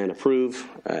that and approve,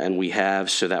 and we have,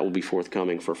 so that will be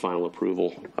forthcoming for final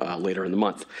approval later in the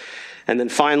month. And then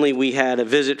finally, we had a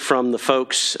visit from the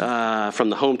folks from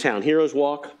the Hometown Heroes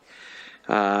Walk,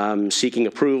 seeking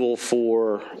approval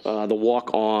for the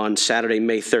walk on Saturday,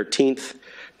 May 13th.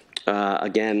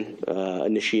 Again,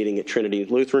 initiating at Trinity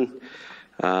Lutheran,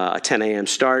 a 10 a.m.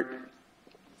 start.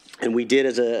 And we did,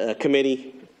 as a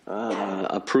committee,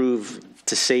 approve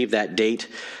to save that date.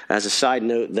 As a side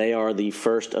note, they are the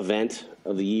first event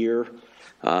of the year,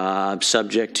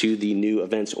 subject to the new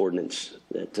events ordinance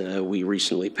that we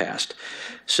recently passed.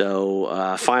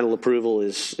 So final approval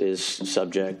is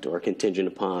subject or contingent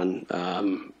upon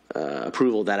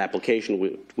approval of that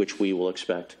application, which we will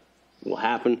expect will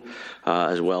happen,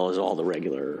 as well as all the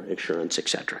regular insurance, et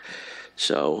cetera.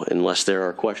 So unless there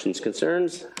are questions,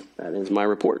 concerns, that is my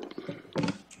report.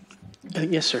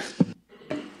 Yes, sir.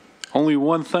 Only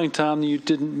one thing, Tom, you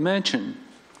didn't mention,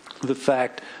 the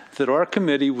fact that our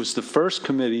committee was the first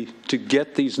committee to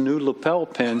get these new lapel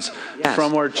pins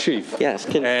from our chief. Yes.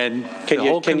 And the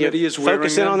whole committee is wearing them.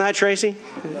 Focus in on that, Tracy?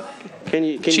 Can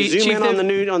you zoom in on the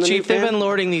new Chief, pin? they've been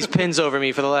lording these pins over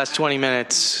me for the last 20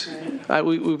 minutes.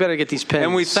 We better get these pins.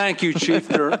 And we thank you, Chief.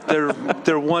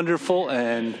 They're wonderful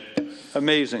and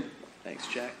amazing. Thanks,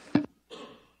 Jack.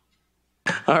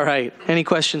 All right. Any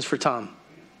questions for Tom?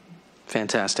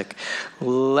 Fantastic.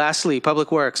 Lastly,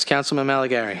 Public Works, Councilman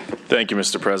Maligari. Thank you,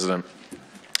 Mr. President.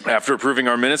 After approving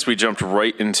our minutes, we jumped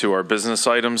right into our business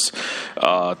items.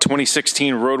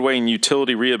 2016 roadway and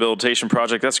utility rehabilitation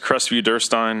project, that's Crestview,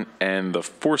 Durstein, and the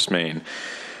Force Main.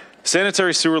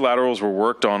 Sanitary sewer laterals were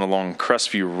worked on along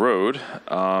Crestview Road,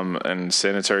 and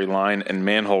sanitary line and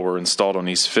manhole were installed on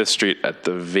East 5th Street at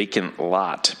the vacant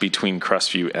lot between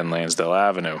Crestview and Lansdale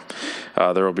Avenue.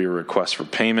 There will be a request for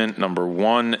payment, number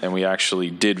 1, and we actually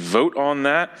did vote on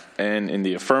that, and in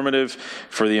the affirmative,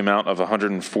 for the amount of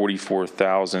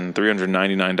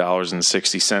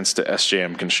 $144,399.60 to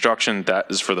SJM Construction. That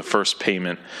is for the first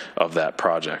payment of that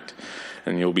project,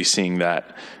 and you'll be seeing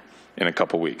that in a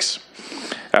couple weeks.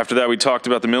 After that, we talked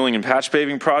about the milling and patch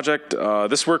paving project.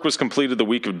 This work was completed the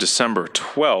week of December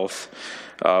 12th.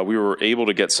 We were able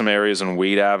to get some areas on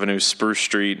Wade Avenue, Spruce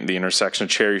Street, the intersection of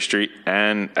Cherry Street,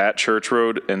 and at Church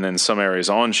Road, and then some areas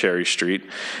on Cherry Street,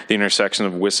 the intersection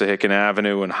of Wissahickon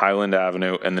Avenue and Highland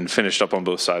Avenue, and then finished up on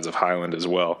both sides of Highland as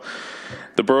well.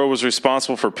 The borough was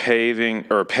responsible for paying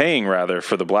for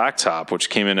the blacktop, which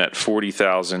came in at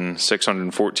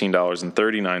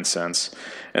 $40,614.39,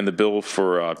 and the bill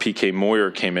for PK Moyer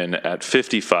came in at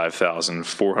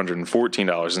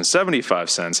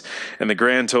 $55,414.75, and the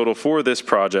grand total for this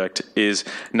project is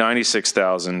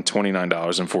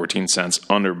 $96,029.14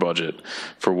 under budget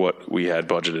for what we had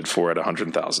budgeted for at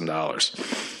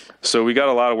 $100,000. So we got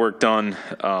a lot of work done,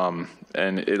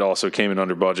 and it also came in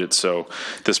under budget, so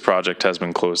this project has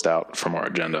been closed out from our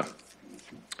agenda.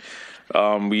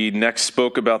 We next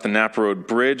spoke about the Knapp Road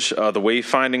Bridge. The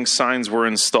wayfinding signs were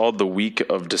installed the week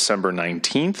of December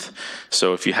 19th.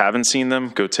 So if you haven't seen them,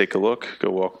 go take a look, go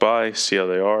walk by, see how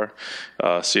they are,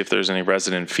 see if there's any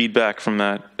resident feedback from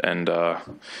that, and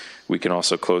we can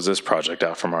also close this project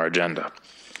out from our agenda.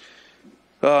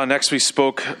 Next, we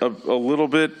spoke a little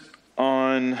bit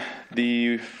on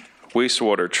the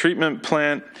wastewater treatment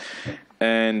plant,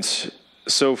 and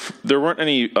so there weren't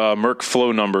any MERC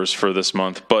flow numbers for this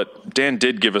month, but Dan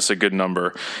did give us a good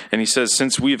number. And he says,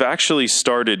 since we've actually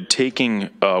started taking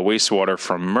wastewater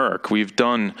from MERC, we've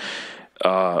done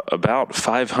about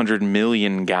 500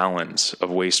 million gallons of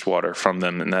wastewater from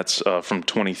them. And that's from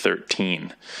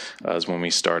 2013 is when we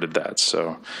started that.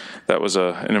 So that was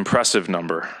an impressive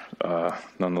number,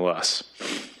 nonetheless.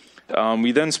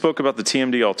 We then spoke about the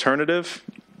TMD alternative.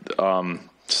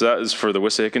 So that is for the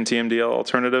Wissahickon TMDL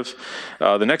alternative.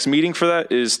 The next meeting for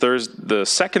that is the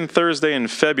second Thursday in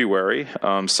February.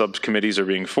 Subcommittees are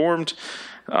being formed.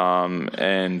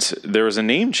 And there was a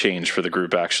name change for the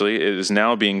group, actually. It is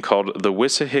now being called the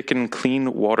Wissahickon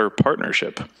Clean Water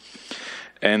Partnership.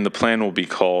 And the plan will be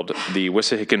called the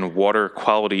Wissahickon Water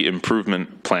Quality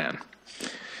Improvement Plan.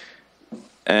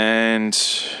 And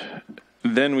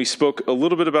then we spoke a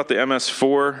little bit about the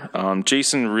MS4.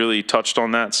 Jason really touched on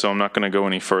that, so I'm not going to go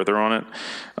any further on it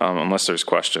unless there's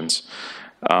questions.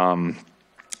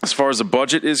 As far as the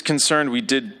budget is concerned, we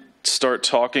did start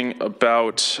talking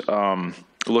about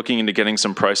looking into getting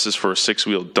some prices for a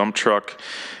 6-wheel dump truck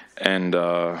and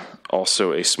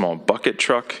also a small bucket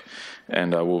truck.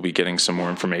 And we'll be getting some more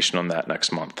information on that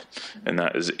next month. And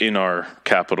that is in our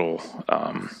capital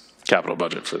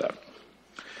budget for that.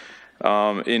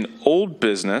 In old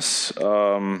business,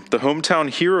 the Hometown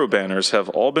Hero banners have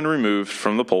all been removed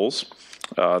from the poles.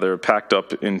 They're packed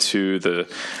up into the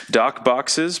dock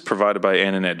boxes provided by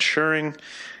Ann and Ed Schuring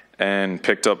and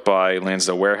picked up by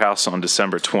Lansdale Warehouse on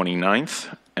December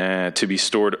 29th to be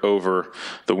stored over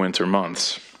the winter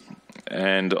months.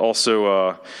 And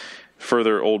also,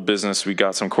 further old business, we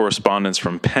got some correspondence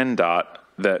from PennDOT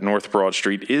that North Broad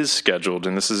Street is scheduled,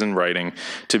 and this is in writing,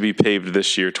 to be paved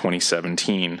this year,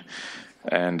 2017.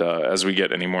 And as we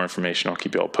get any more information, I'll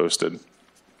keep you all posted.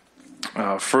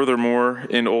 Furthermore,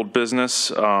 in old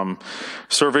business,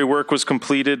 survey work was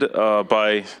completed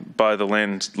by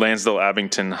the Lansdale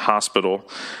Abington Hospital,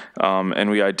 and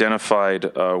we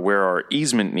identified where our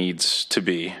easement needs to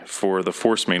be for the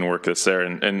force main work that's there.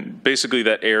 And basically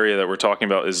that area that we're talking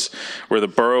about is where the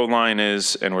borough line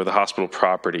is and where the hospital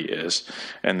property is.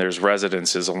 And there's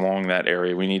residences along that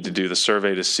area. We need to do the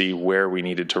survey to see where we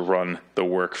needed to run the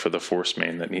work for the force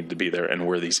main that needed to be there and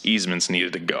where these easements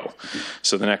needed to go.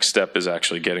 So the next step is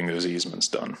actually getting those easements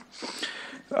done.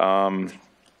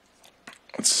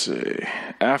 Let's see.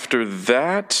 After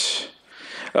that,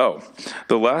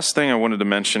 the last thing I wanted to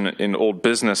mention in old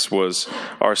business was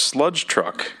our sludge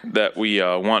truck that we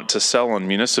want to sell on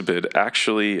Municipid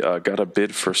actually got a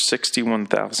bid for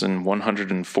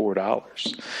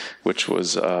 $61,104, which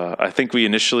was, I think we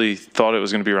initially thought it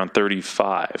was going to be around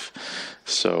 $35.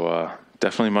 So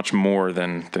definitely much more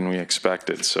than we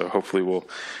expected. So hopefully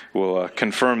we'll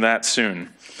confirm that soon.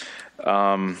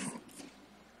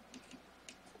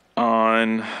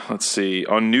 On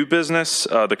new business,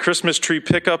 the Christmas tree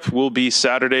pickup will be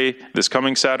this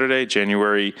coming Saturday,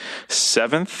 January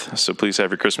 7th. So please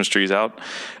have your Christmas trees out.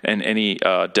 And any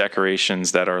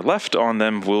decorations that are left on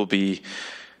them will be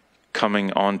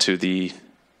coming onto the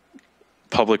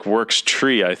Public Works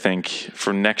tree, I think,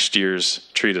 for next year's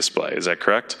tree display. Is that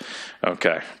correct?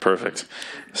 Okay, perfect.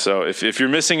 So if you're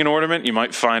missing an ornament, you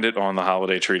might find it on the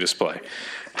holiday tree display.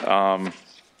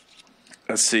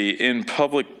 Let's see, in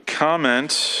public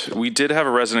comment, we did have a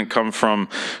resident come from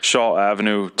Shaw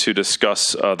Avenue to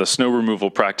discuss the snow removal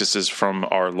practices from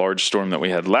our large storm that we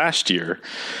had last year,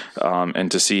 and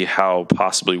to see how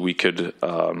possibly we could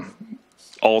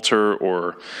alter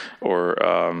or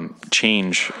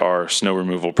change our snow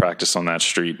removal practice on that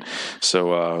street.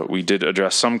 So we did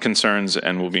address some concerns,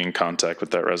 and we'll be in contact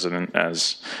with that resident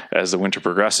as the winter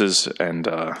progresses, and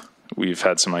we've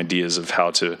had some ideas of how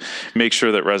to make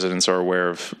sure that residents are aware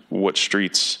of what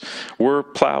streets were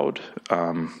plowed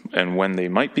and when they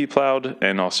might be plowed,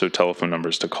 and also telephone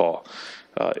numbers to call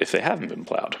if they haven't been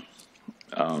plowed.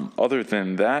 Other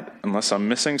than that, unless I'm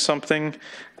missing something,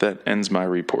 that ends my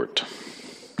report.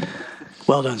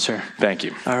 Well done, sir. Thank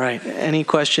you. All right. Any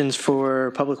questions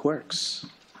for Public Works?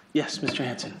 Yes, Mr.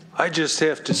 Hanson. I just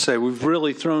have to say, we've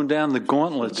really thrown down the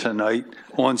gauntlet tonight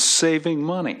on saving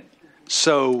money.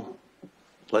 So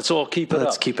let's all keep it up.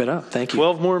 Let's keep it up. Thank you.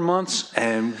 12 more months,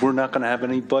 and we're not going to have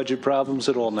any budget problems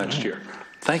at all next year.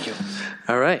 Thank you.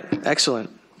 All right. Excellent.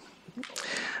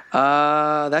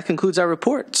 That concludes our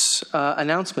reports.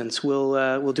 Announcements.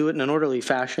 We'll do it in an orderly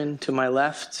fashion. To my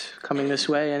left, coming this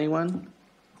way, anyone?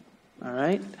 All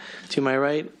right. To my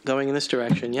right, going in this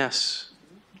direction. Yes.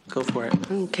 Go for it.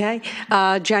 Okay.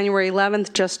 January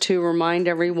 11th, just to remind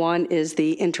everyone, is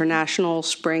the International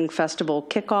Spring Festival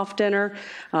Kickoff Dinner.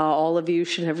 All of you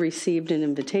should have received an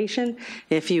invitation.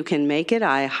 If you can make it,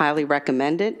 I highly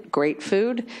recommend it. Great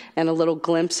food and a little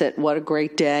glimpse at what a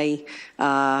great day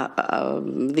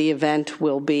the event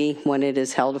will be when it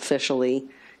is held officially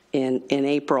in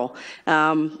April.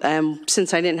 And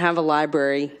since I didn't have a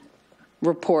library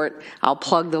report, I'll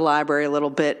plug the library a little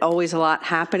bit. Always a lot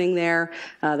happening there.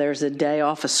 There's a day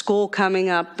off of school coming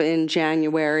up in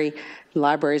January. The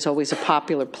library is always a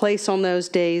popular place on those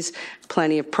days.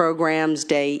 Plenty of programs,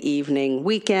 day, evening,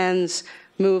 weekends,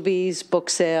 movies, book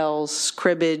sales,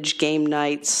 cribbage, game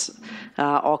nights,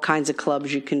 all kinds of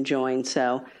clubs you can join.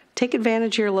 So take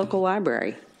advantage of your local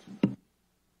library.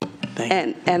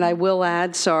 And I will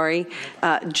add, sorry,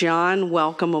 John,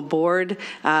 welcome aboard.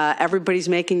 Everybody's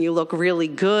making you look really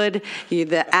good.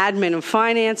 The admin and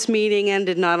finance meeting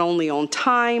ended not only on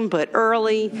time, but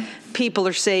early. People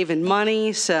are saving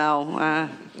money, so,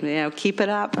 keep it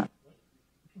up.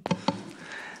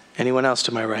 Anyone else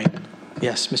to my right?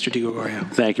 Yes, Mr. DiGregorio.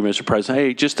 Thank you, Mr. President.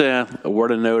 Hey, just a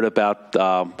word of note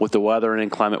about with the weather and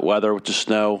inclement weather with the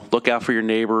snow. Look out for your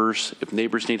neighbors. If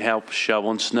neighbors need help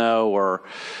shoveling snow or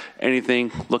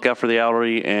anything, look out for the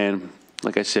elderly. And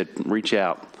like I said, reach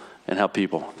out and help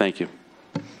people. Thank you.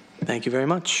 Thank you very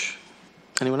much.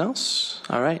 Anyone else?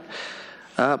 All right.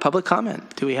 Public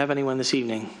comment. Do we have anyone this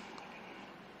evening?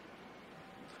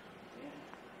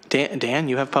 Dan,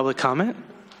 you have public comment?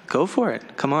 Go for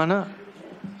it. Come on up.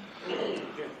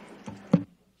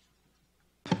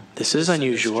 This is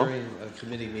unusual. During a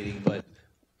committee meeting, but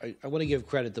I want to give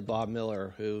credit to Bob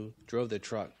Miller, who drove the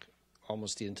truck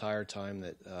almost the entire time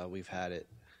that we've had it.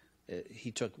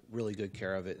 He took really good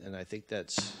care of it, and I think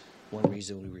that's one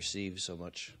reason we received so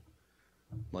much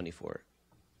money for it.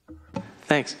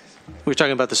 Thanks. We were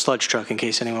talking about the sludge truck in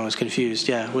case anyone was confused.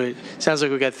 Yeah, sounds like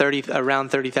we got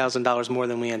around $30,000 more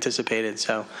than we anticipated.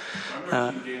 So,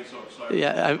 I've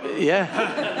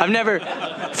never,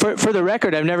 for the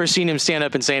record, I've never seen him stand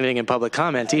up and say anything in public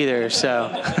comment either. So,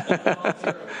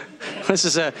 this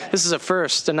is a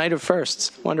first, a night of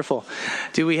firsts. Wonderful.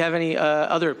 Do we have any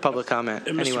other public comment?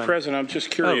 Mr. Anyone? President, I'm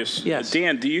just curious. Oh, yes.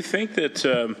 Dan, do you think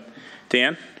that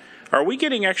Dan? Are we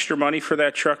getting extra money for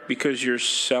that truck because you're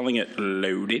selling it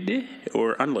loaded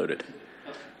or unloaded?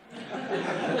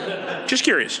 Just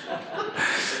curious.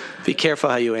 Be careful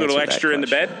how you answer that. A little extra in the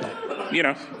bed,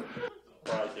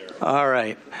 All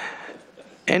right.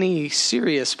 Any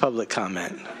serious public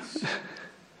comment?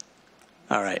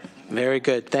 All right. Very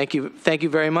good. Thank you. Thank you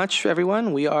very much,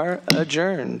 everyone. We are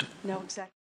adjourned. No,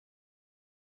 exactly.